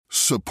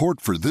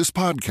Support for this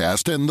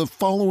podcast and the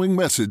following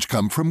message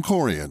come from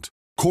Corient.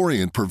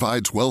 Corient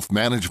provides wealth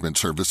management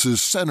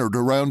services centered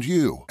around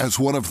you. As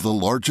one of the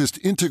largest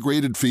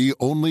integrated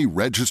fee-only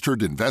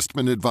registered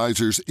investment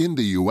advisors in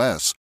the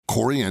U.S.,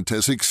 Corient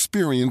has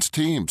experienced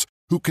teams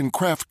who can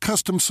craft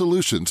custom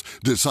solutions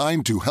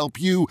designed to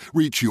help you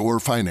reach your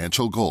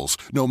financial goals,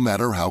 no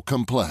matter how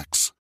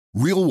complex.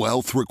 Real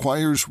wealth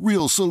requires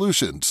real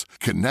solutions.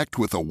 Connect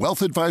with a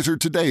wealth advisor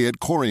today at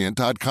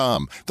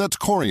Corient.com. That's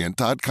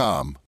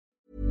Corient.com.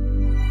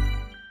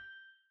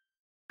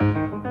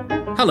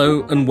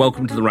 Hello and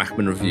welcome to the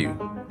Rachman Review.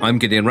 I'm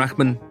Gideon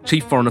Rachman,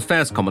 Chief Foreign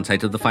Affairs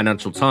Commentator of the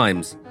Financial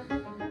Times.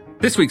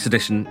 This week's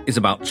edition is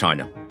about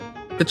China.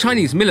 The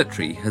Chinese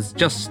military has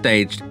just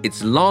staged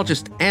its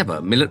largest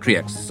ever military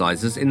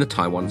exercises in the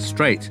Taiwan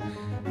Strait.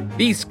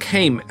 These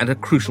came at a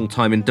crucial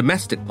time in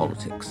domestic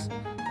politics,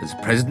 as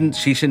President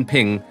Xi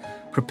Jinping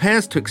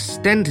prepares to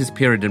extend his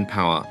period in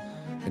power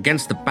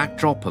against the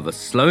backdrop of a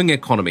slowing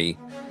economy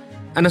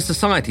and a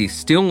society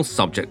still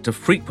subject to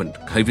frequent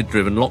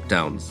COVID-driven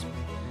lockdowns.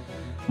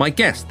 My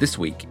guest this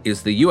week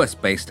is the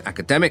US-based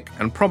academic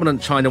and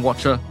prominent China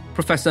watcher,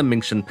 Professor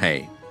Ming-Shen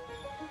Pei.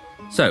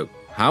 So,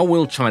 how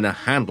will China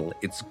handle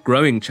its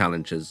growing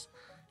challenges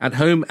at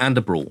home and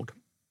abroad?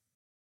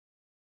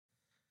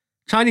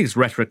 Chinese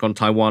rhetoric on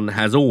Taiwan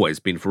has always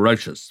been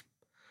ferocious.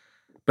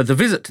 But the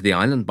visit to the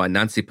island by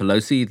Nancy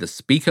Pelosi, the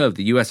Speaker of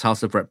the US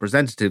House of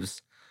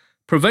Representatives,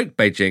 provoked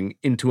Beijing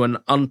into an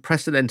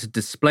unprecedented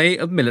display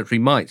of military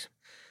might,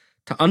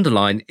 to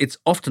underline its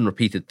often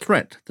repeated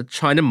threat that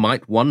China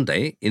might one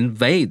day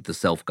invade the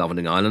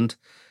self-governing island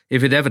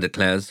if it ever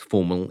declares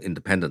formal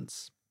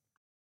independence.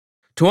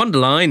 To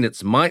underline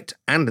its might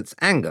and its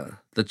anger,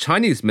 the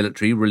Chinese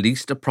military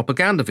released a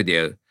propaganda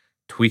video,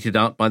 tweeted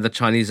out by the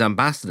Chinese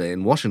ambassador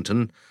in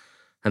Washington,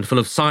 and full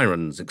of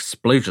sirens,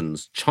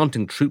 explosions,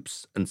 chanting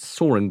troops, and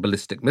soaring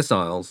ballistic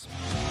missiles.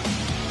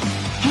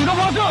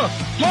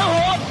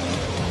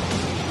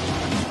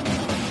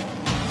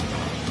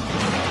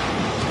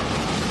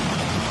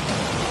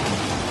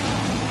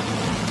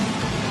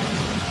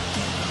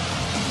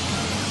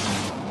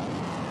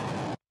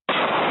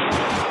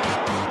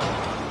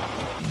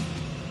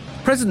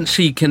 President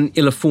Xi can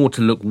ill afford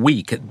to look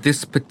weak at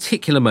this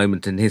particular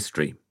moment in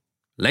history.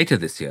 Later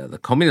this year, the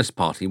Communist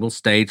Party will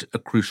stage a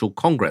crucial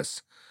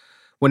congress,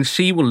 when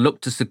Xi will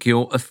look to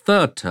secure a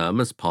third term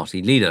as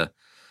party leader,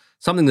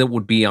 something that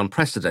would be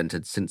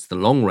unprecedented since the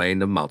long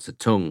reign of Mao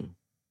Zedong.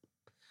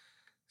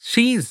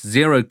 Xi's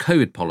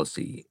zero-COVID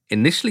policy,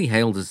 initially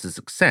hailed as a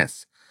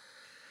success,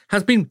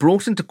 has been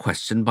brought into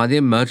question by the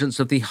emergence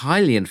of the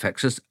highly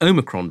infectious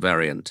Omicron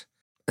variant.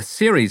 A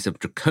series of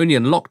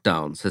draconian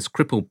lockdowns has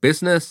crippled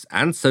business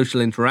and social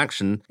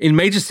interaction in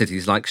major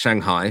cities like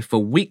Shanghai for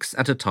weeks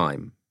at a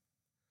time.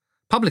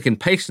 Public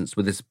impatience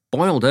with this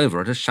boiled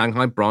over at a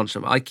Shanghai branch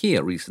of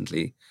IKEA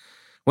recently,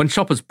 when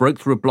shoppers broke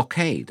through a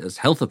blockade as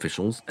health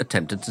officials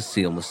attempted to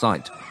seal the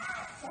site.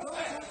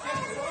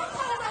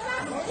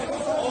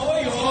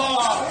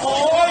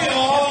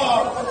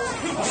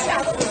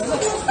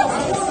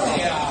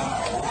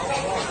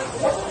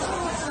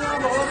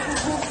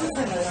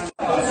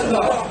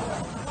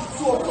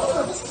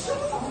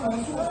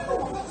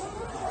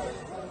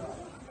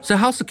 So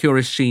how secure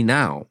is Xi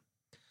now?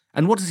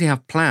 And what does he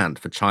have planned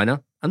for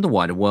China and the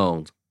wider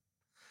world?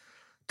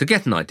 To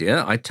get an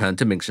idea, I turned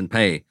to Ming-Shen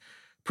Pei,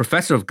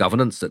 Professor of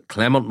Governance at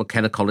Claremont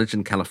McKenna College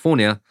in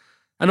California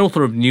and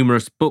author of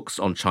numerous books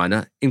on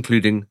China,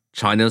 including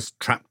China's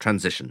Trapped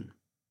Transition.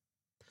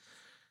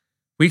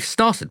 We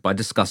started by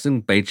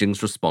discussing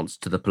Beijing's response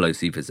to the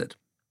Pelosi visit.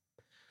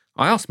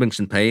 I asked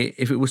Ming-Shen Pei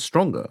if it was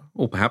stronger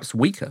or perhaps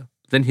weaker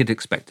than he'd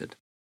expected.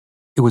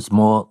 It was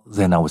more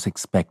than I was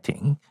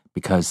expecting,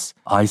 because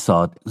I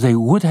thought they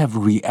would have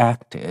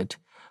reacted,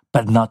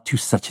 but not to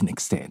such an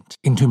extent,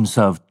 in terms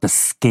of the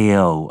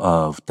scale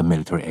of the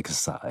military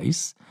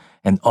exercise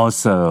and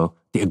also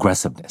the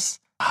aggressiveness,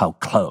 how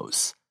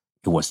close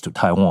it was to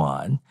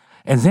Taiwan.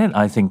 And then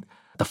I think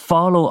the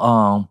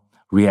follow-on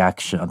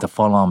reaction, the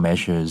follow-on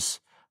measures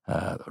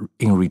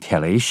in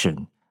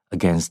retaliation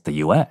against the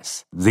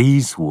U.S.,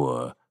 these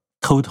were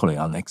totally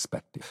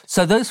unexpected.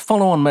 So those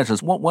follow-on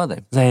measures, what were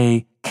they?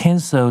 They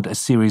canceled a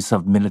series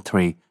of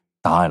military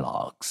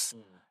dialogues.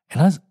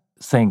 And I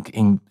think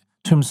in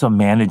terms of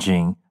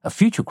managing a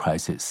future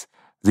crisis,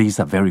 these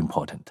are very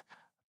important.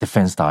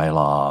 Defense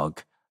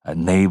dialogue, a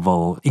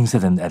naval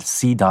incident at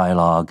sea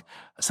dialogue.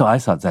 So I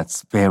thought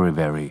that's very,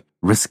 very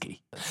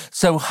risky.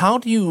 So how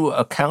do you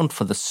account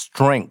for the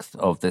strength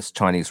of this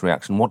Chinese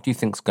reaction? What do you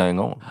think's going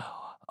on?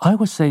 I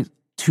would say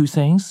two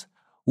things.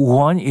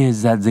 One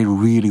is that they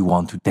really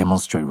want to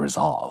demonstrate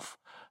resolve.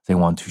 They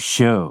want to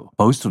show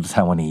both to the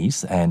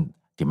Taiwanese and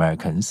the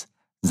Americans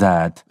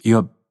that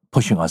you're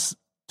pushing us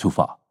too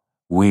far.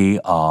 We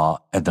are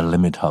at the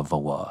limit of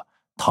our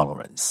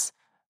tolerance.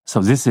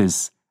 So this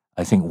is,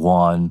 I think,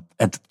 one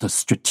at the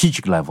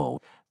strategic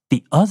level.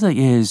 The other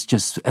is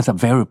just at a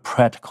very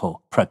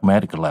practical,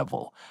 pragmatic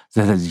level,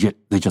 that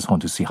they just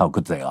want to see how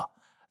good they are.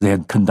 They're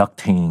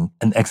conducting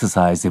an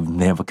exercise they've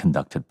never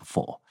conducted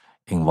before.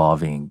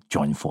 involving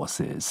joint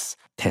forces,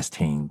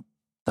 testing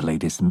the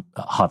latest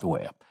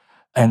hardware,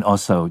 and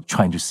also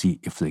trying to see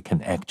if they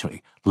can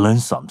actually learn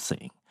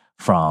something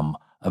from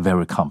a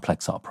very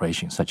complex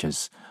operation, such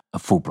as a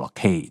full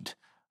blockade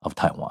of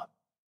Taiwan.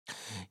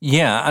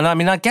 Yeah, and I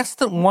mean, I guess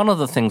that one of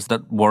the things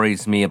that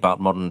worries me about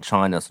modern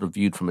China, sort of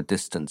viewed from a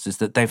distance, is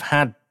that they've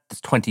had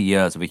this 20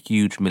 years of a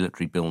huge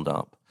military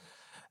build-up,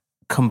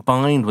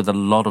 combined with a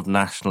lot of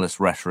nationalist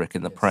rhetoric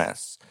in the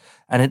press.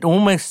 And it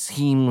almost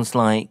seems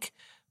like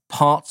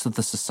parts of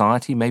the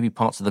society, maybe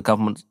parts of the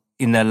government,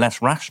 in their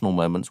less rational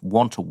moments,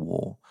 want a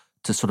war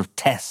to sort of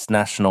test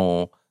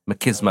national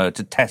machismo,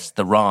 to test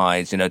the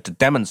rise, to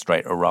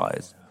demonstrate a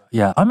rise.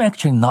 Yeah, I'm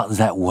actually not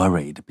that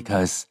worried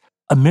because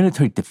a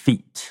military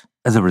defeat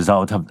as a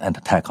result of an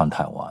attack on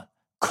Taiwan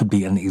could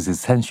be an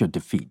existential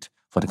defeat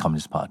for the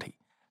Communist Party.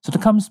 So the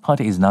Communist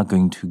Party is not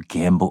going to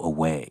gamble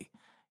away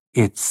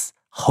its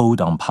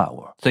hold on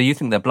power. So you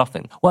think they're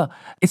bluffing? Well,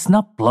 it's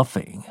not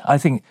bluffing. I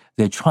think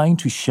they're trying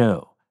to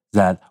show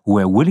that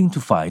we're willing to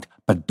fight,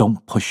 but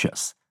don't push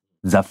us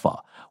that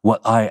far.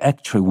 What I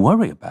actually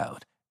worry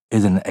about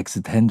is an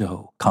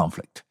accidental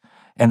conflict.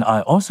 And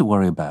I also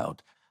worry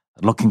about,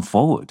 looking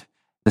forward,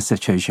 the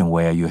situation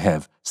where you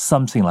have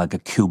something like a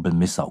Cuban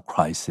Missile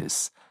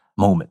Crisis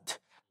moment.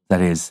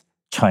 That is,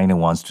 China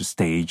wants to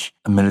stage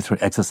a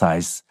military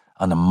exercise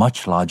on a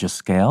much larger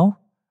scale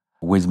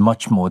with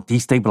much more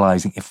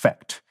destabilizing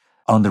effect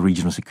on the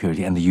regional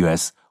security, and the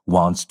U.S.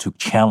 wants to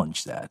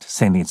challenge that,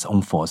 sending its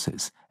own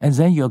forces. And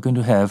then you're going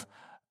to have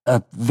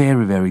a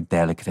very, very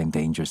delicate and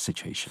dangerous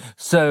situation.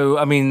 So,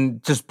 I mean,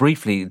 just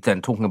briefly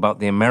then, talking about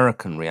the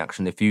American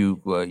reaction, if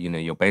you were,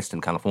 you're based in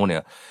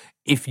California,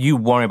 if you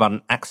worry about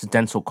an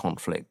accidental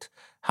conflict,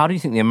 how do you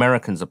think the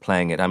Americans are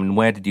playing it? I mean,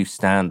 where did you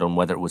stand on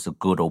whether it was a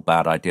good or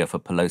bad idea for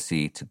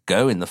Pelosi to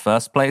go in the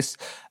first place?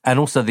 And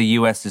also the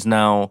US is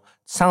now,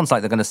 sounds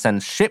like they're going to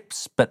send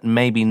ships, but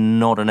maybe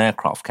not an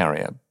aircraft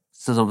carrier.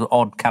 It's a sort of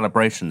odd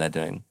calibration they're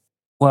doing.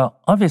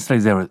 Well, obviously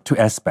there are two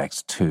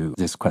aspects to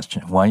this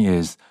question. One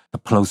is the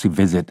Pelosi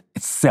visit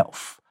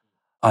itself.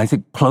 I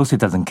think Pelosi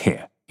doesn't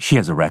care. She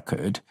has a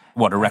record.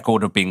 What, a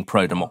record of being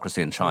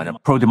pro-democracy in China?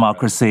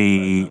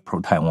 Pro-democracy,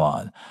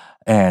 pro-Taiwan.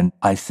 And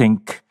I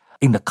think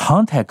in the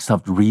context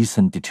of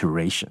recent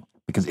deterioration,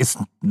 because it's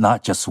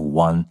not just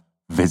one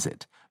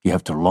visit, you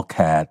have to look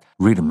at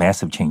really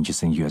massive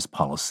changes in U.S.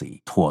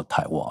 policy toward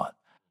Taiwan.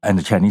 And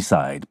the Chinese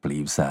side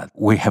believes that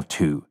we have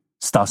to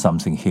start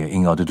something here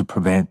in order to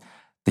prevent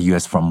the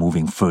U.S. from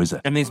moving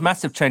further. And these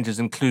massive changes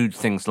include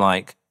things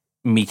like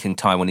meeting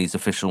Taiwanese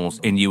officials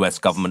in U.S.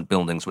 government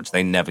buildings, which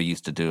they never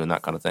used to do, and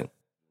that kind of thing.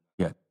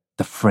 Yeah,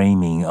 the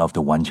framing of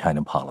the One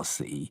China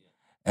policy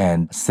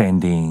and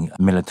sending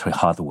military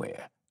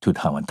hardware to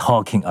Taiwan,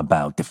 talking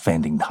about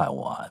defending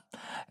Taiwan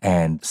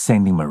and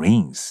sending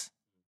Marines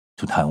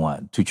to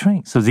Taiwan to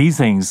train. So these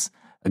things,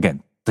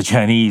 again, the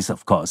Chinese,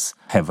 of course,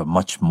 have a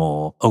much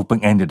more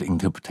open-ended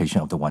interpretation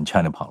of the One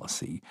China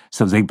policy.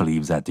 So they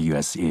believe that the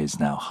U.S. is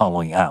now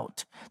hollowing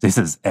out. This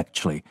is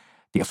actually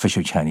the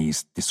official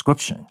Chinese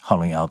description,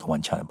 hollowing out the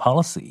One China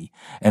policy.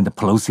 And the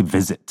Pelosi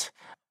visit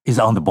is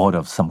on the border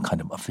of some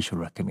kind of official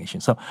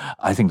recognition. So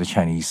I think the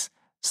Chinese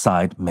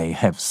side may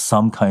have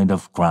some kind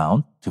of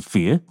ground to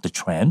fear the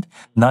trend,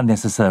 not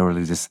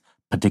necessarily this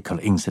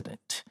particular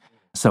incident.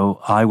 So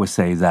I would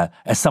say that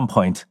at some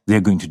point,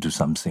 they're going to do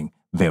something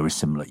very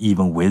similar,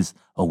 even with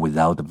or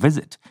without the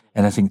visit.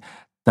 And I think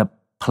the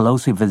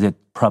Pelosi visit,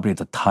 probably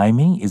the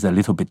timing is a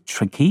little bit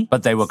tricky.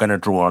 But they were going to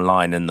draw a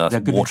line in the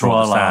water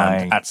or the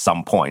sand at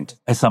some point.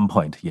 At some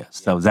point,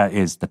 yes. So that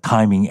is the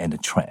timing and the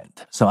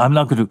trend. So I'm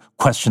not going to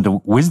question the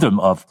wisdom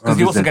of... Because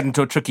you also get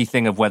into a tricky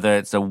thing of whether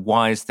it's a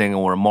wise thing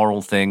or a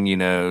moral thing,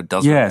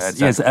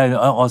 Yes. And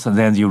also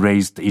then you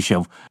raised the issue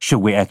of should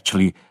we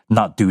actually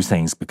not do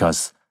things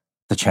because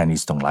the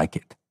Chinese don't like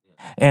it?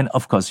 And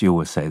of course, you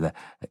will say that,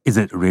 is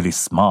it really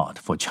smart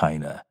for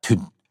China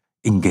to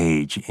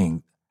engage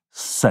in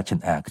such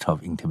an act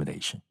of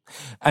intimidation?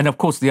 And of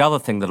course, the other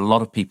thing that a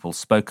lot of people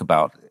spoke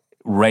about,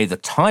 Ray, the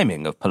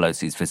timing of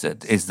Pelosi's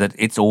visit, is that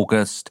it's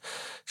August.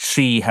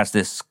 Xi has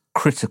this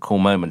critical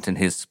moment in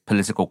his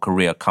political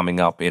career coming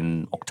up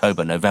in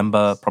October,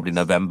 November, probably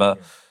November,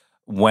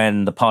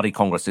 when the party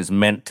Congress is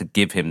meant to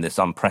give him this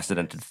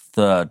unprecedented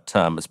third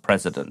term as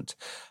president.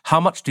 How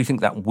much do you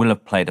think that will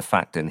have played a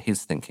factor in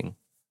his thinking?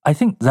 I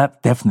think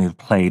that definitely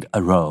played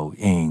a role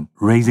in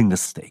raising the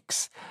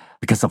stakes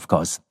because, of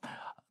course,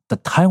 the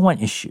Taiwan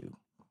issue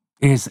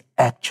is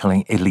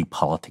actually an elite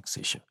politics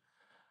issue.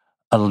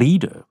 A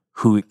leader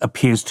who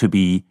appears to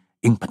be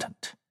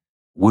impotent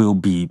will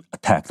be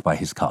attacked by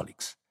his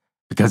colleagues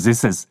because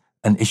this is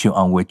an issue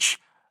on which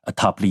a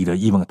top leader,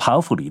 even a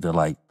powerful leader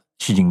like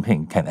Xi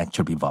Jinping, can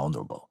actually be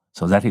vulnerable.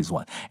 So that is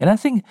one. And I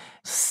think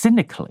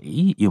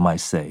cynically, you might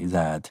say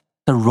that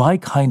the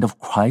right kind of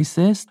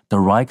crisis, the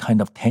right kind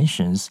of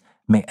tensions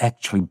may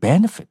actually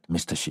benefit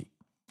Mr. Xi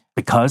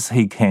because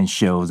he can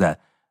show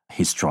that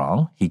he's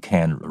strong, he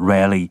can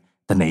rally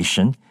the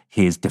nation,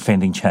 he is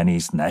defending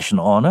Chinese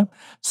national honor.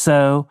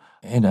 So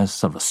in a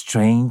sort of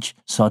strange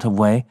sort of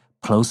way,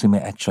 Pelosi may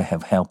actually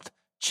have helped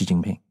Xi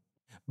Jinping.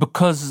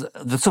 Because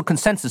the sort of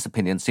consensus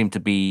opinion seemed to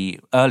be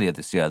earlier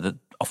this year that,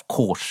 of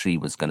course, Xi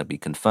was going to be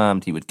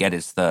confirmed. He would get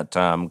his third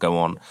term, go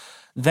on.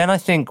 Then I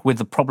think with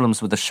the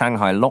problems with the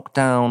Shanghai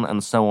lockdown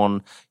and so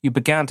on, you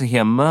began to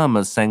hear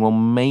murmurs saying, well,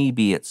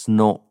 maybe it's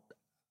not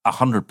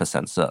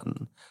 100%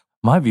 certain.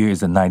 My view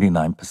is a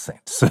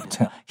 99%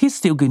 certain. He's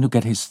still going to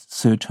get his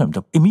third term.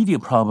 The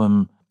immediate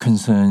problem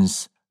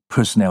concerns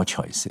personnel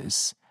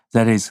choices.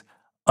 That is,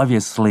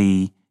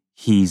 obviously,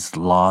 he's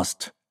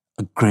lost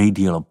a great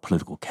deal of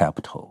political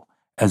capital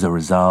as a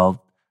result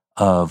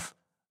of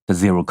the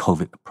zero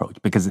COVID approach,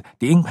 because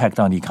the impact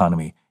on the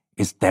economy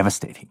is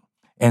devastating.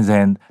 And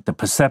then the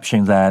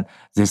perception that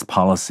this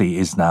policy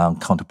is now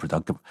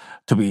counterproductive.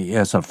 To be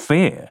sort of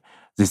fair,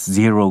 this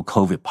zero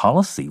COVID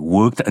policy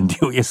worked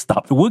until it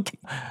stopped working.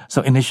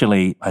 So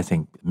initially, I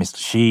think Mr.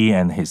 Xi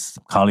and his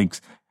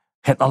colleagues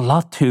had a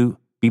lot to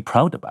be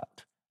proud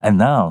about. And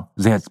now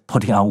they're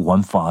putting out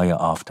one fire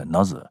after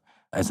another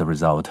as a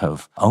result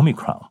of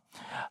Omicron.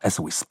 As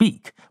we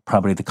speak,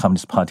 probably the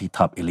Communist Party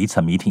top elites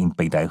are meeting in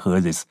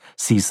Beidaihe, this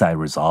seaside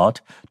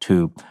resort,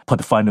 to put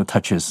the final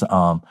touches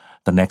on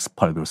the next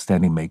political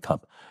standing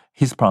makeup.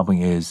 His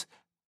problem is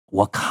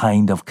what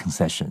kind of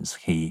concessions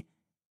he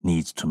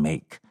needs to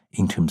make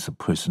in terms of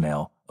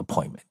personnel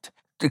appointment.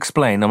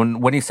 Explain. I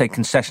mean, when you say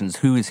concessions,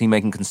 who is he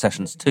making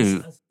concessions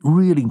to?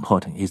 Really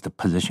important is the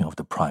position of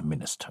the prime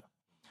minister.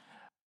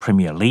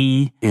 Premier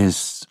Li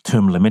is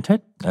term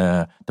limited.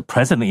 The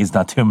president is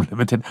not term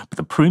limited, but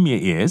the premier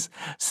is.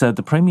 So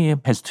the premier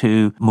has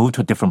to move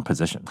to a different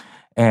position.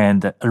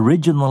 And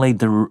originally,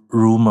 the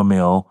rumor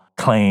mill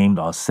claimed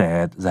or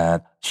said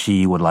that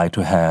she would like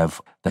to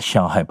have the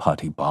Shanghai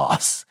party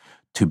boss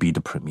to be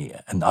the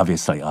premier. And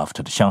obviously,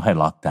 after the Shanghai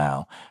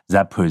lockdown,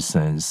 that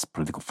person's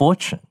political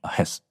fortune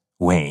has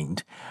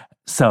waned.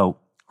 So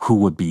who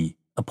would be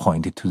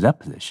appointed to that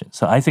position?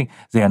 So I think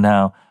they are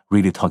now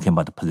really talking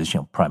about the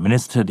position of prime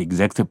minister, the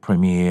executive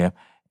premier,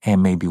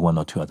 and maybe one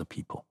or two other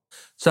people.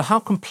 So how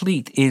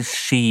complete is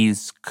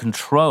Xi's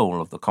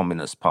control of the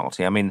Communist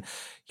Party? I mean,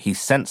 he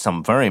sent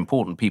some very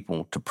important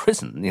people to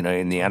prison,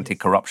 in the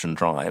anti-corruption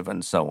drive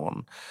and so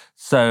on.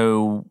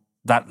 So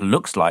that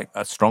looks like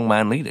a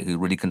strongman leader who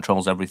really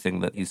controls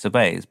everything that he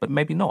surveys, but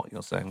maybe not,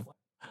 you're saying.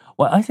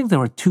 Well, I think there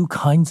are two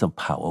kinds of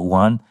power.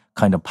 One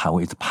kind of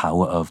power is the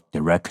power of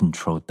direct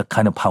control, the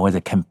kind of power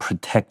that can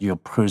protect your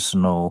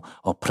personal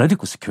or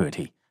political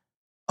security.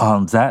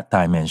 On that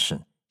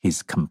dimension,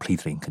 he's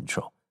completely in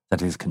control.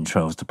 That is,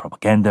 controls the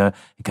propaganda,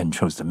 he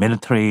controls the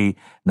military,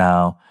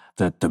 now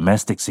the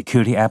domestic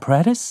security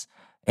apparatus,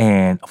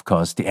 and of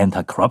course the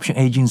anti-corruption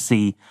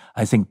agency.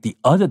 I think the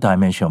other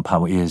dimension of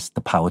power is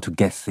the power to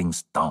get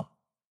things done,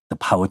 the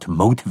power to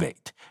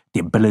motivate,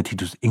 the ability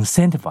to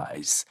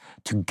incentivize,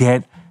 to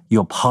get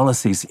your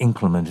policies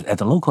implemented at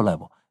the local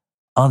level.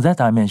 On that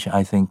dimension,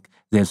 I think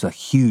there's a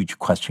huge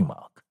question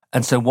mark.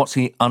 And so what's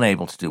he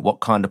unable to do? What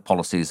kind of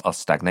policies are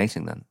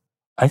stagnating then?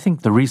 I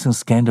think the recent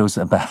scandals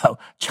about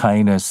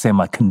China's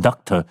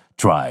semiconductor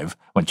drive,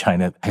 when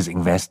China has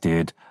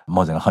invested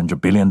more than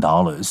 $100 billion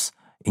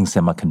in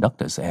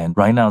semiconductors. And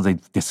right now they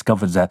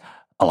discovered that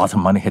a lot of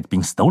money had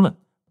been stolen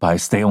by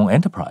state-owned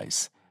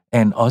enterprise.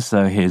 And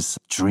also his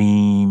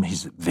dream,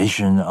 his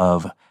vision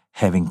of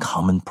having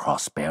common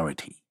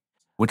prosperity.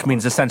 Which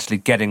means essentially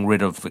getting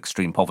rid of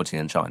extreme poverty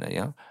in China,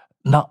 yeah?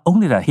 Not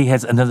only that, he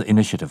has another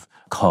initiative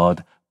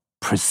called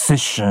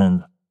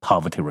Precision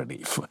Poverty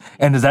Relief.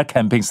 And that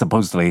campaign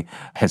supposedly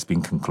has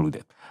been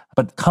concluded.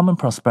 But common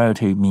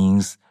prosperity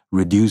means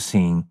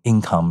reducing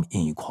income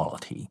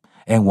inequality.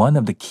 And one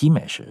of the key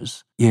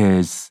measures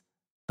is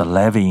the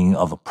levying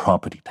of a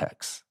property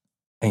tax.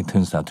 And it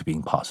turns out to be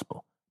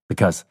impossible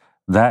because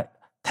that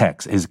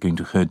tax is going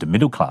to hurt the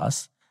middle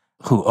class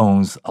who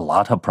owns a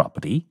lot of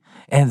property,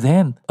 and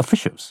then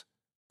officials,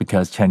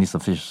 because Chinese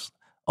officials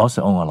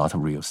also own a lot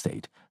of real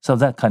estate. So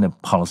that kind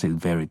of policy is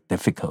very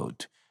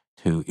difficult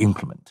to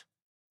implement.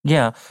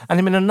 Yeah. And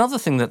I mean, another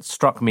thing that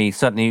struck me,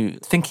 certainly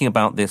thinking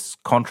about this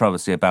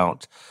controversy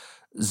about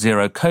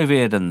zero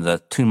COVID and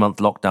the 2-month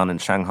lockdown in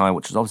Shanghai,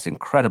 which is obviously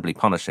incredibly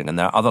punishing, and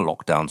there are other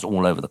lockdowns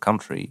all over the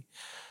country,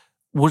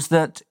 was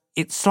that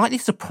it slightly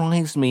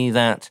surprised me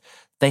that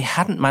they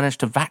hadn't managed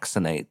to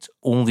vaccinate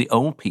all the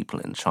old people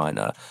in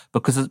China,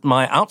 because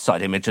my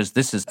outside image is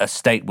this is a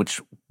state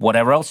which,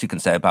 whatever else you can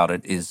say about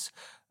it, is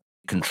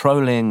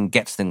controlling,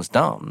 gets things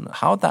done.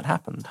 How had that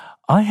happened?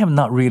 I have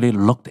not really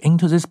looked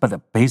into this,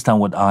 but based on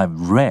what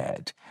I've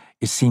read,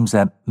 it seems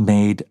that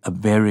made a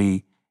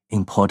very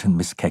important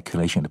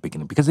miscalculation at the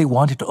beginning because they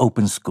wanted to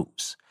open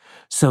schools.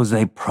 So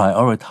they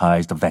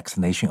prioritized the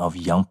vaccination of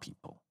young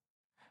people.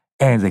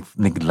 And they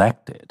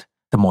neglected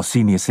the more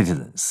senior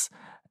citizens.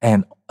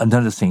 And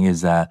another thing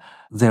is that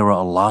there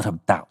are a lot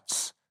of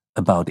doubts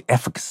about the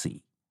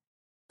efficacy,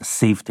 the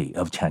safety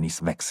of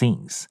Chinese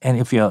vaccines. And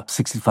if you're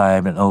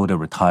 65 and older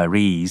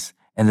retirees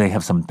and they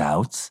have some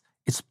doubts,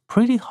 it's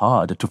pretty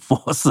hard to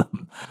force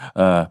them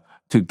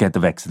to get the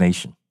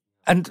vaccination.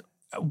 And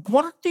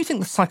what do you think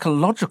the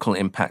psychological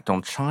impact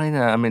on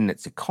China, I mean,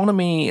 its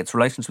economy, its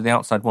relations with the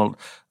outside world,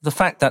 the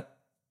fact that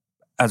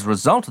as a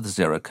result of the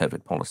zero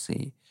COVID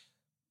policy,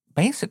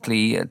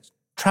 basically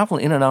travel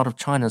in and out of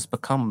China has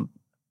become,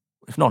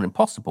 if not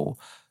impossible,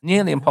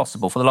 nearly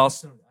impossible for the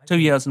last 2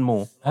 years and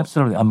more.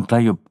 Absolutely. I'm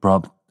glad you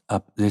brought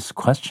up this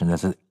question.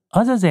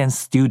 Other than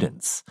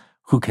students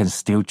who can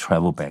still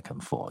travel back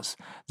and forth,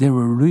 there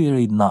were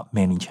really not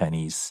many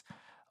Chinese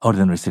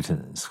ordinary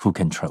citizens who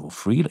can travel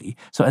freely.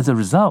 So as a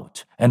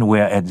result, and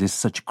we're at this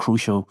such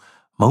crucial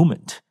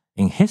moment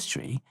in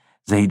history,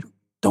 they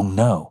don't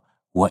know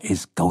what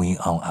is going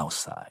on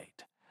outside.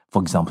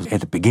 For example, at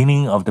the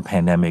beginning of the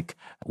pandemic,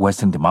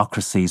 Western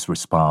democracy's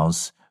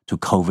response to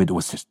COVID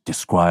was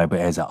described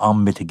as an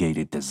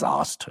unmitigated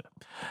disaster.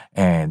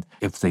 And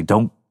if they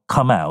don't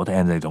come out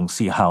and they don't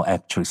see how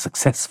actually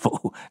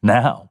successful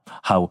now,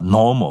 how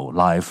normal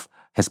life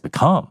has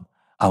become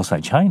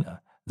outside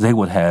China, they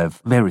would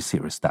have very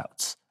serious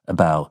doubts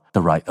about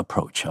the right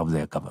approach of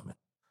their government.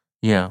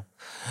 Yeah.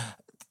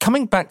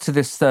 Coming back to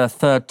this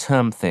third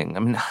term thing, I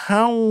mean,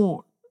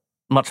 how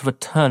much of a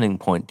turning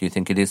point do you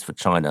think it is for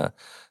China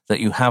that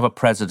you have a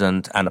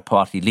president and a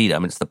party leader? I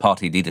mean, it's the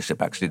party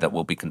leadership, actually, that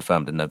will be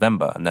confirmed in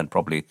November, and then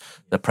probably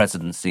the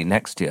presidency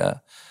next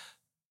year,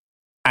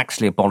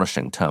 actually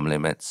abolishing term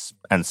limits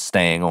and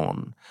staying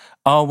on.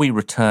 Are we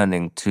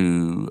returning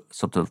to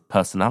sort of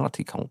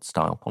personality cult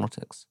style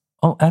politics?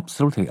 Oh,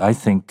 absolutely. I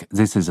think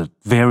this is a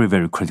very,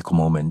 very critical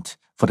moment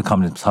for the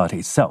Communist Party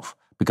itself.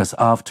 Because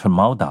after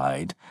Mao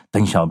died,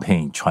 Deng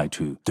Xiaoping tried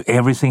to do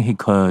everything he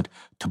could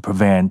to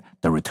prevent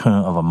the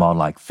return of a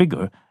Mao-like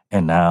figure.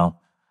 And now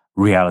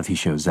reality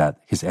shows that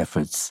his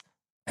efforts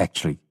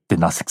actually did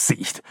not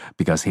succeed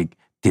because he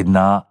did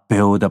not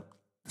build up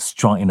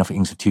strong enough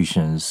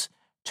institutions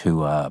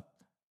to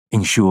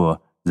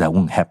ensure that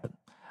won't happen.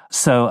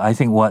 So I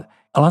think what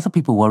a lot of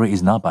people worry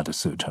is not about the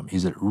third term.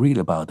 Is it really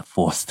about the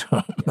fourth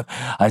term?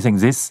 I think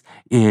this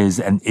is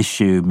an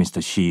issue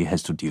Mr. Xi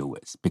has to deal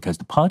with because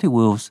the party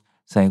will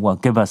say, well,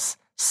 give us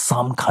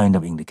some kind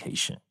of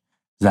indication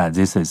that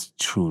this is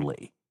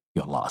truly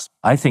your loss.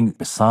 I think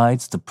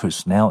besides the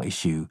personnel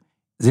issue,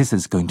 this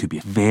is going to be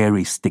a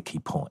very sticky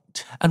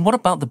point. And what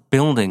about the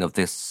building of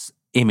this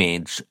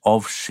image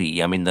of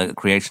Xi? I mean, the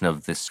creation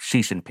of this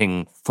Xi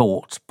Jinping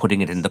thought, putting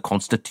it in the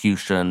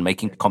constitution,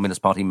 making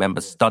Communist Party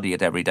members study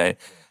it every day.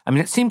 I mean,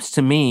 it seems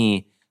to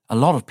me a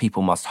lot of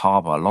people must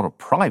harbor a lot of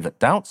private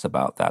doubts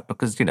about that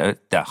because, you know,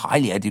 they're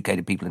highly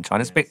educated people in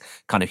China. It's a bit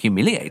kind of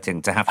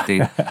humiliating to have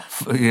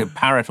to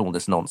parrot all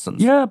this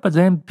nonsense. Yeah, but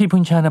then people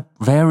in China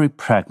are very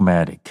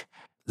pragmatic.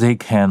 They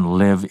can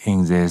live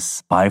in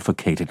this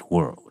bifurcated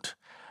world.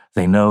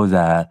 They know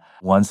that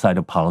one side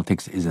of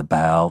politics is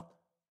about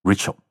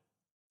ritual.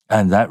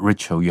 And that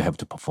ritual you have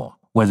to perform.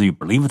 Whether you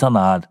believe it or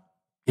not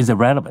is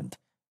irrelevant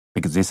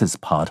because this is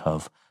part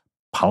of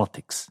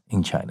politics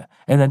in China.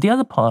 And then the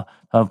other part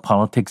of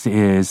politics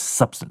is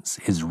substance,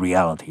 is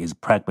reality, is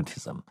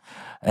pragmatism.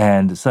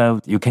 And so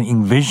you can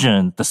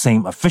envision the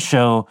same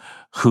official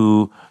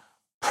who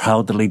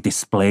proudly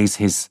displays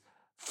his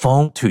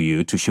phone to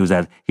you to show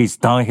that he's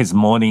done his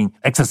morning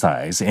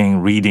exercise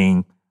in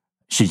reading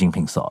Xi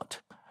Jinping's thought.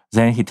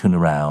 Then he turns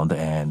around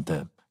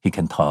and he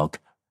can talk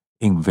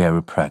in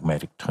very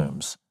pragmatic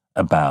terms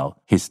about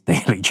his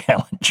daily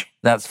challenge.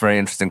 That's very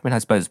interesting. I mean, I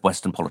suppose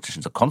Western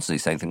politicians are constantly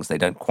saying things they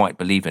don't quite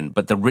believe in,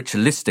 but the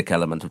ritualistic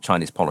element of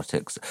Chinese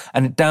politics,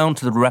 and down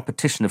to the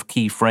repetition of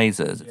key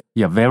phrases.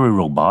 Yeah, very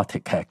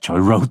robotic,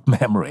 actually, rote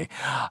memory.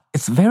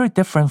 It's very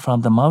different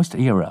from the Maoist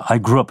era. I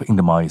grew up in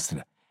the Maoist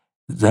era.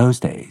 Those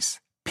days,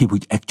 people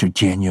actually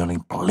genuinely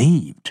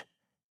believed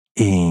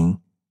in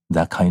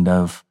that kind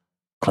of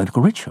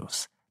political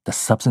rituals, the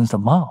substance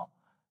of Mao.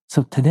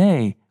 So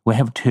today, we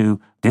have to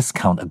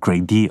discount a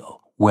great deal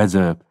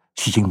whether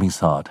Xi Jinping's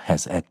thought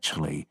has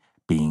actually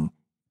been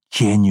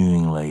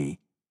genuinely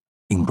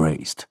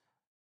embraced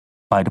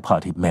by the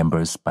party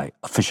members, by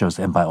officials,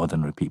 and by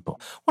ordinary people.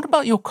 What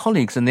about your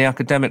colleagues in the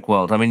academic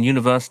world? I mean,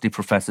 university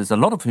professors, a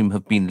lot of whom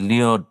have been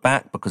lured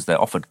back because they're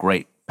offered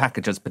great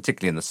packages,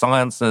 particularly in the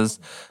sciences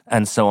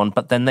and so on,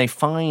 but then they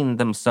find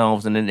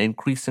themselves in an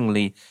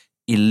increasingly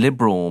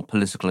illiberal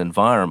political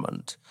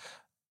environment.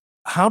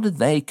 How did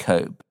they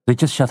cope? They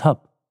just shut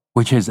up,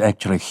 which is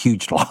actually a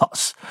huge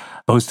loss.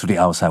 Both to the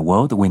outside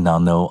world, we now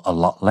know a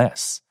lot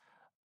less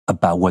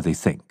about what they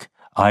think.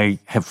 I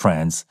have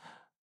friends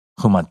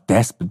whom I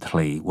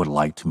desperately would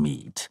like to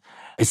meet.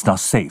 It's not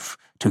safe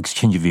to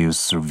exchange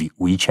views through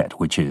WeChat,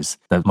 which is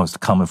the most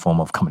common form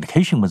of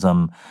communication with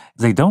them.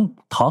 They don't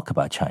talk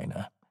about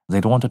China. They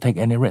don't want to take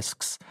any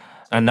risks.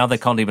 And now they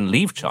can't even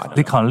leave China.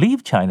 They can't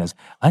leave China.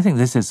 I think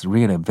this is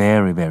really a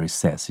very, very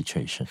sad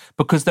situation.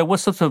 Because there were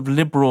sort of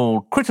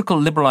critical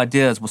liberal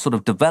ideas were sort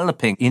of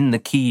developing in the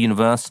key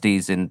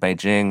universities in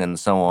Beijing and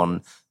so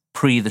on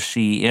pre the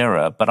Xi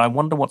era. But I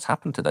wonder what's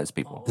happened to those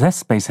people. That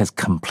space has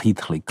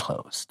completely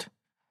closed.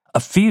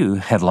 A few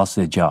had lost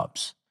their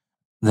jobs.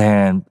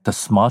 Then the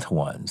smarter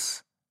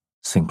ones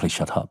simply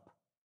shut up.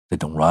 They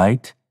don't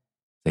write.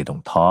 They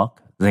don't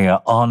talk. They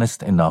are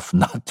honest enough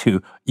not to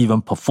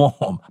even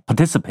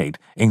participate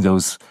in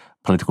those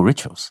political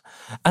rituals.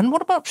 And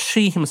what about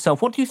Xi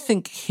himself? What do you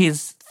think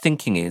his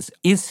thinking is?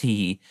 Is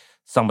he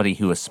somebody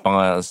who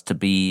aspires to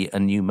be a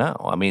new Mao.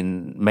 I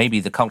mean, maybe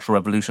the Cultural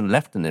Revolution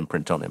left an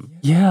imprint on him.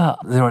 Yeah,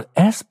 there are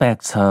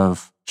aspects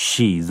of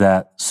Xi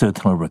that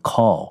certainly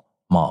recall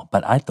Mao,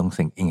 but I don't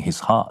think in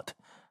his heart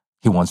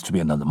he wants to be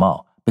another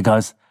Mao,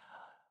 because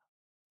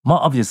Mao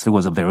obviously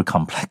was a very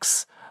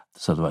complex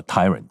sort of a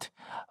tyrant.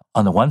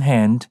 On the one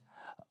hand,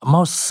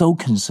 Mao's sole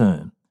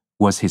concern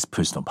was his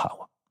personal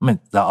power. I mean,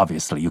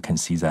 obviously you can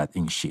see that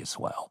in Xi as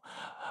well.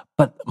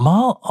 But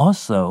Mao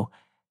also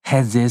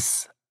has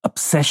this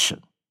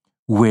obsession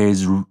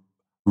with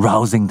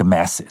rousing the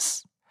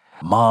masses.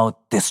 Mao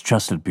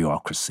distrusted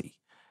bureaucracy.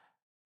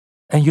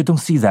 And you don't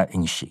see that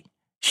in Xi.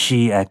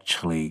 Xi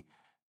actually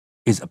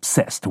is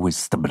obsessed with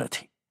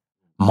stability.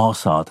 Mao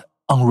thought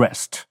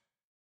unrest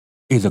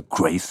is a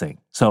great thing.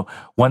 So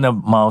one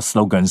of Mao's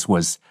slogans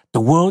was, "The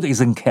world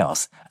is in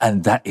chaos,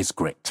 and that is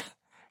great."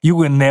 You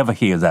will never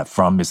hear that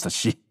from Mr.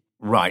 Xi.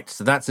 Right,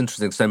 so that's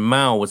interesting. So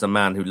Mao was a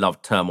man who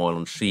loved turmoil,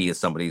 and Xi is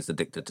somebody who's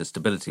addicted to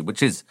stability,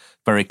 which is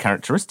very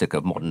characteristic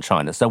of modern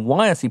China. So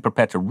why is he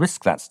prepared to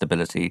risk that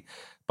stability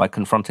by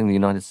confronting the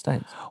United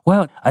States?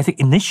 Well, I think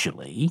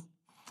initially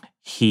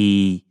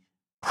he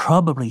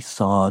probably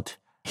thought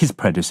his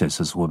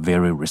predecessors were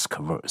very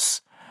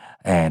risk-averse.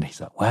 And he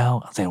thought,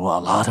 well, there were a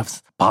lot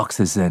of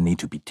boxes that need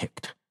to be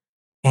ticked.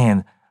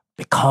 And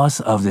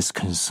because of this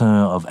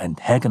concern of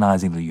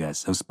antagonizing the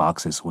U.S., those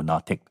boxes were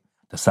not ticked.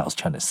 The South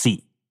China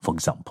Sea, for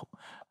example,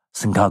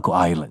 Senkaku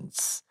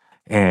Islands,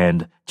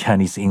 and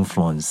Chinese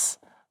influence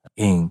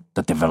in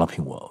the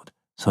developing world.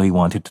 So he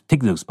wanted to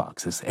tick those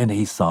boxes. And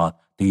he thought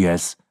the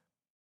U.S.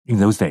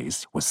 in those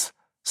days was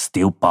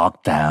still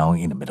bogged down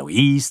in the Middle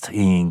East,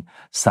 in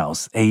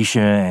South Asia,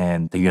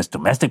 and the U.S.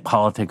 domestic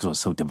politics was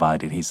so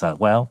divided. He thought,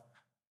 well,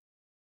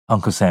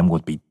 Uncle Sam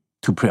would be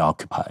too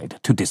preoccupied,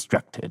 too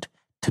distracted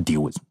to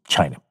deal with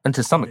China. And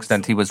to some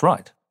extent, he was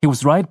right. He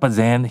was right, but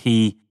then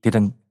he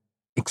didn't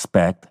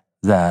expect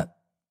that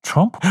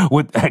Trump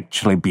would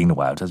actually be in the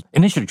White House.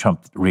 Initially,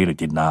 Trump really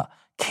did not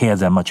care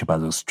that much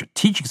about those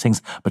strategic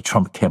things, but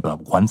Trump cared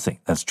about one thing,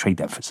 that's trade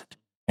deficit.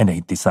 And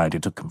he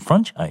decided to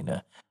confront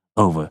China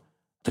over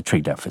the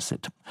trade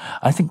deficit.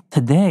 I think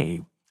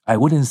today, I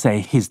wouldn't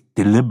say he's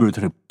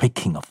deliberately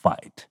picking a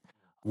fight.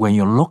 When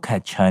you look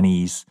at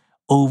Chinese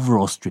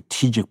overall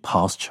strategic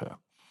posture,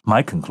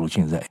 my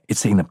conclusion is that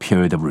it's in a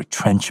period of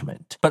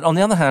retrenchment. But on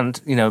the other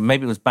hand,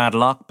 maybe it was bad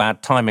luck,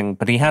 bad timing,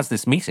 but he has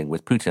this meeting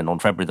with Putin on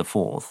February the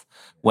 4th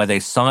where they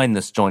sign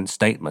this joint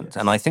statement. Yes.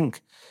 And I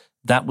think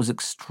that was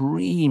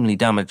extremely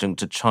damaging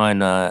to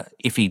China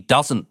if he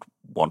doesn't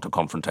want a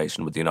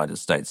confrontation with the United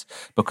States,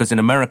 because in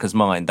America's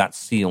mind, that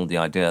sealed the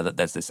idea that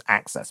there's this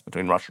access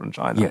between Russia and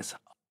China. Yes.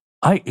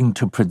 I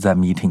interpret that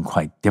meeting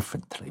quite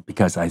differently,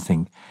 because I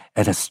think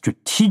at a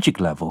strategic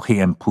level, he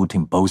and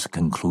Putin both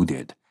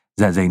concluded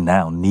that they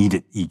now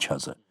needed each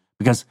other.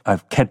 Because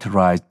I've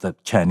characterized the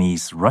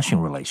Chinese-Russian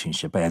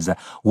relationship as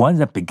one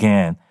that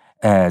began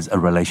as a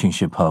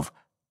relationship of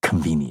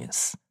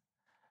convenience.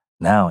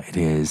 Now it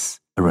is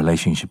a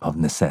relationship of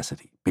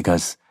necessity,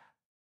 because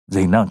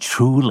they now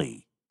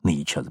truly need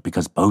each other,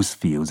 because both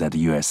feel that the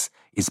U.S.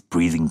 is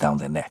breathing down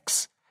their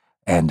necks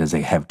and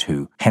they have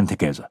to hand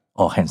together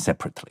or hand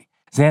separately.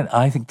 Then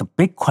I think the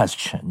big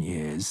question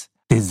is,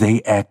 did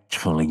they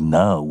actually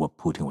know what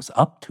Putin was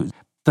up to?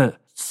 The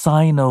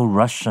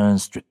Sino-Russian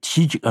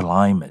strategic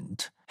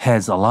alignment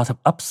has a lot of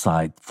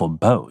upside for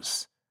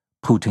both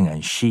Putin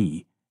and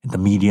Xi in the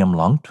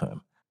medium-long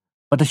term.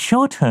 But the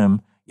short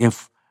term,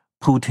 if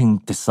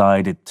Putin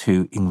decided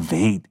to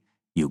invade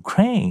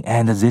Ukraine,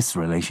 and this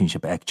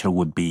relationship actually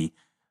would be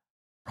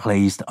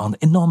placed on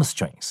enormous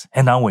strains.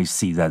 And now we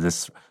see that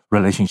this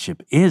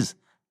relationship is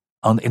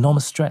on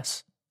enormous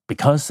stress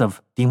because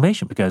of the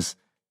invasion, because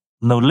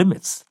no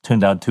limits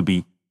turned out to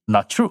be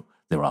not true.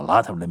 There are a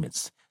lot of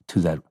limits to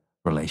that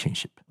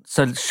relationship.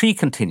 So Xi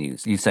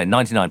continues. You say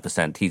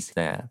 99% he's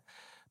there.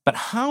 But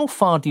how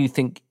far do you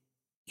think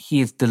he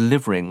is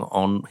delivering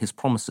on his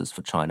promises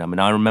for China? I mean,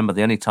 I remember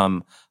the only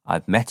time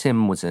I've met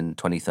him was in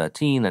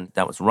 2013, and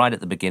that was right at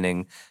the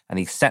beginning. And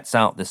he sets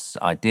out this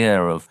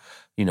idea of,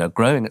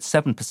 growing at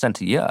 7%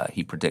 a year,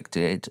 he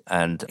predicted,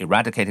 and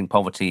eradicating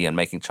poverty and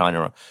making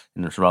China,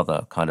 in this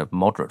rather kind of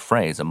moderate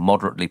phrase, a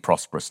moderately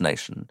prosperous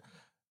nation.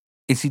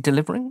 Is he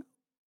delivering?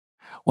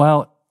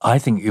 Well, I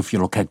think if you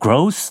look at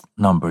growth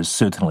numbers,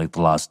 certainly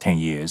the last 10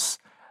 years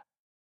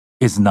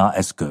is not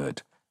as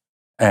good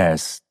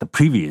as the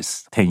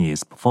previous 10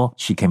 years before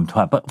she came to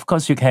power. But of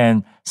course, you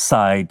can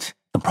cite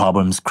the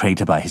problems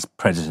created by his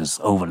predecessors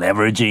over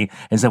leveraging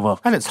and say,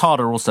 well... And it's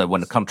harder also when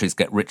the countries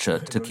get richer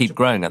to keep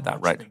growing at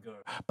that rate.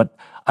 But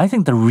I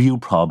think the real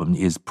problem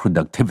is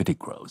productivity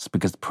growth,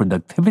 because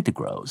productivity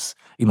growth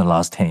in the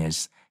last 10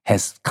 years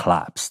has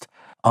collapsed.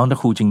 Under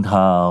Hu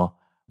Jintao,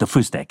 the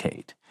first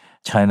decade,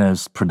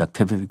 China's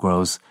productivity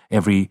growth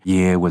every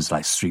year was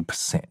like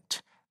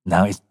 3%.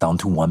 Now it's down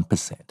to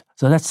 1%.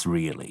 So that's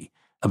really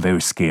a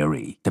very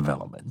scary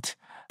development.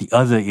 The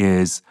other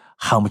is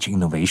how much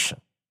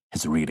innovation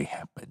has really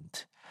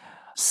happened.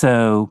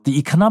 So the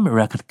economic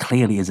record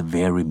clearly is a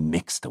very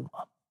mixed one.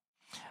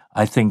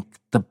 I think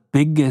the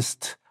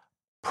biggest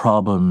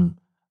problem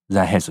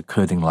that has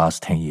occurred in the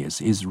last 10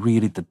 years is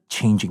really the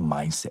changing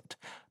mindset.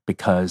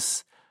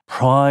 Because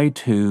prior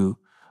to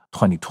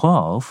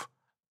 2012,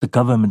 the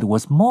government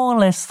was more or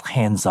less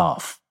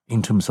hands-off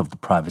in terms of the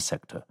private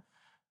sector.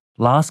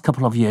 Last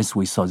couple of years,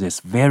 we saw this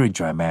very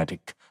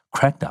dramatic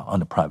crackdown on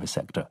the private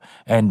sector,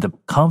 and the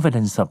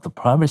confidence of the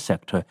private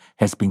sector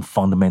has been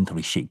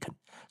fundamentally shaken.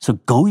 So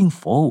going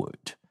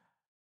forward,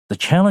 the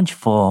challenge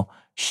for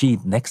Xi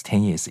next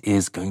 10 years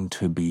is going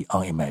to be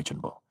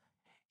unimaginable.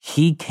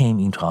 He came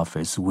into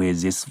office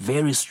with this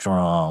very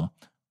strong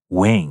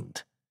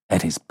wind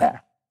at his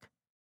back.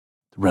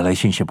 The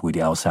relationship with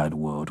the outside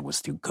world was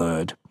still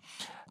good.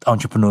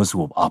 Entrepreneurs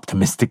were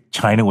optimistic.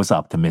 China was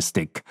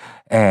optimistic,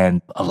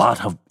 and a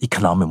lot of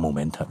economic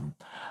momentum.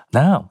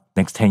 Now,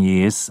 next 10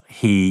 years,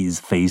 he is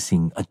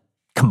facing a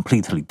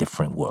completely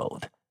different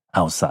world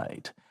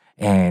outside.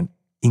 And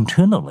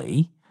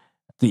internally,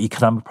 the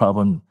economic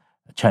problem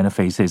China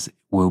faces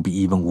will be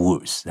even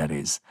worse. That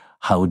is,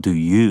 how do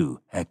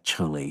you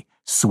actually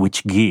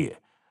switch gear,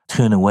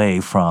 turn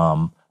away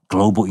from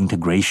global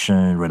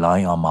integration,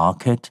 relying on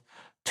market,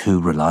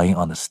 to relying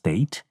on the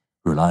state,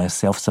 relying on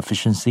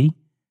self-sufficiency?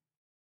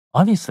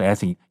 Obviously, I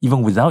think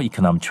even without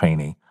economic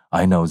training,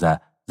 I know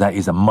that that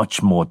is a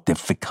much more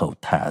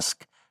difficult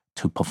task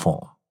to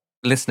perform.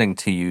 Listening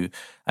to you,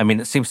 I mean,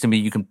 it seems to me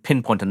you can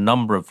pinpoint a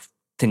number of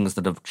things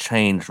that have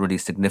changed really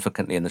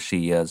significantly in the Xi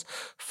years.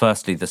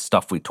 Firstly, the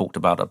stuff we talked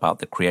about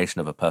the creation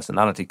of a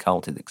personality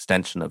cult, the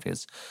extension of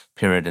his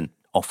period in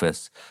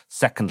office.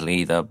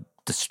 Secondly, the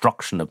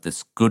destruction of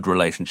this good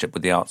relationship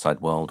with the outside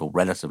world, or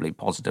relatively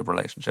positive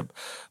relationship.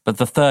 But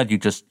the third you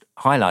just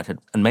highlighted,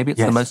 and maybe it's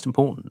the most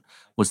important,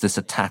 was this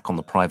attack on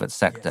the private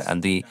sector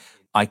and the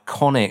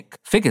iconic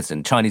figures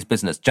in Chinese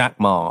business, Jack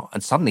Ma,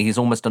 and suddenly he's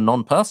almost a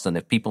non-person.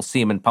 If people see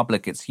him in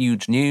public, it's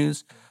huge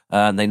news.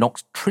 They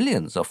knocked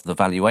trillions off the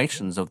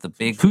valuations of the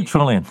big 2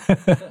 trillion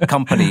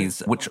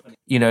companies, which,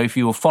 you know, if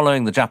you were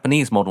following the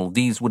Japanese model,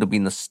 these would have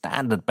been the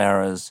standard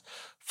bearers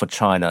for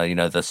China, you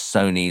know, the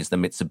Sonys, the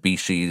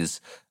Mitsubishis,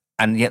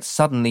 and yet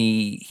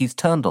suddenly he's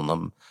turned on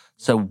them.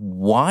 So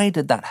why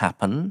did that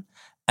happen?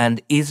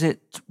 And is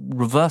it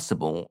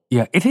reversible?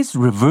 Yeah, it is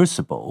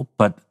reversible,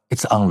 but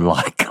it's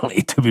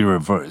unlikely to be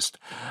reversed.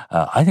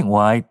 I think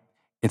why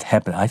it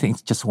happened, I think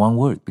it's just one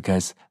word,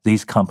 because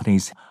these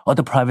companies, or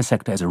the private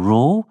sector as a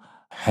rule,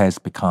 has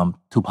become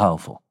too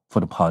powerful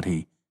for the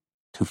party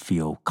to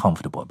feel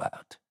comfortable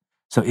about.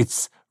 So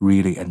it's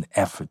really an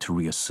effort to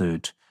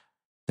reassert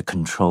the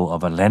control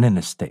of a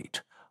Leninist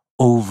state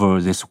over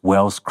this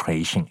wealth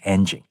creation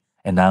engine.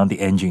 And now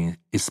the engine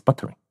is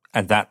sputtering.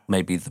 And that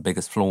may be the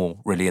biggest flaw,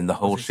 really, in the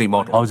whole Xi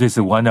model. Oh, this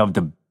is one of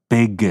the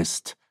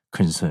biggest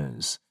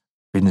concerns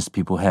business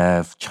people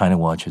have, China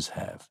watchers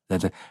have.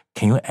 That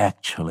can you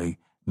actually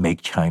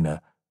make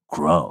China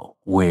grow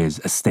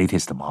with a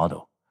statist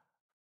model?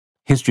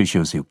 History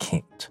shows you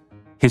can't.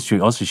 History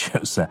also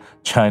shows that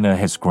China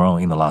has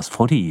grown in the last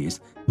 40 years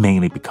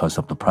mainly because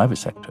of the private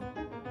sector.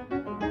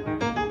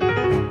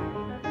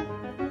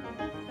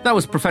 That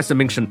was Professor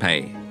Ming-Shen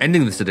Pei,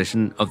 ending this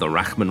edition of the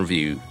Rachman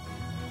Review.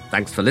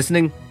 Thanks for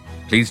listening.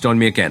 Please join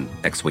me again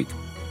next week.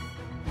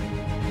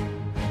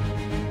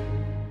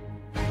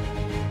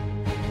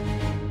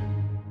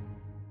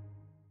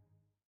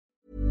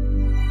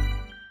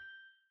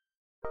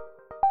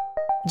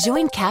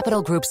 Join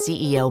Capital Group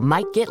CEO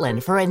Mike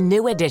Gitlin for a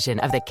new edition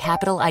of the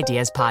Capital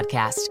Ideas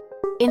Podcast.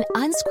 In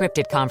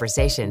unscripted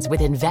conversations with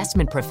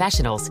investment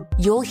professionals,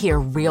 you'll hear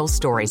real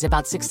stories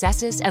about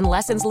successes and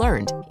lessons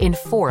learned,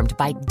 informed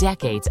by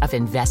decades of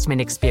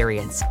investment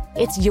experience.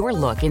 It's your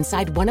look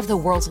inside one of the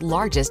world's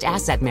largest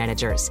asset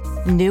managers.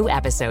 New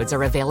episodes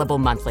are available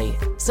monthly.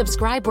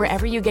 Subscribe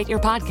wherever you get your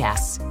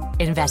podcasts.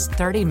 Invest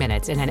 30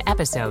 minutes in an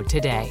episode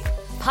today.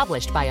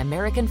 Published by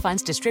American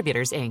Funds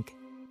Distributors, Inc.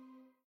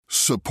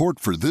 Support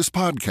for this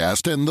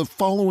podcast and the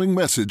following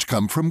message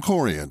come from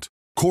Corient.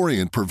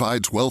 Corient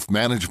provides wealth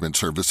management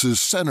services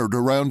centered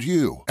around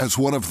you. As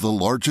one of the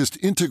largest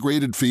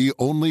integrated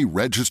fee-only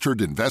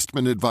registered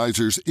investment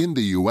advisors in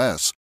the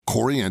U.S.,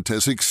 Corient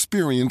has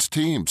experienced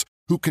teams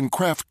who can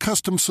craft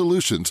custom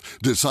solutions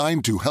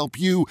designed to help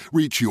you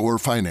reach your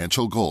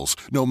financial goals,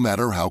 no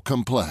matter how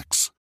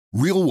complex.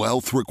 Real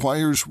wealth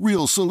requires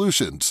real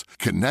solutions.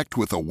 Connect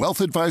with a wealth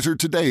advisor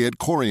today at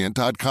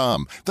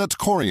Corient.com. That's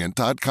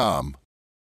Corient.com.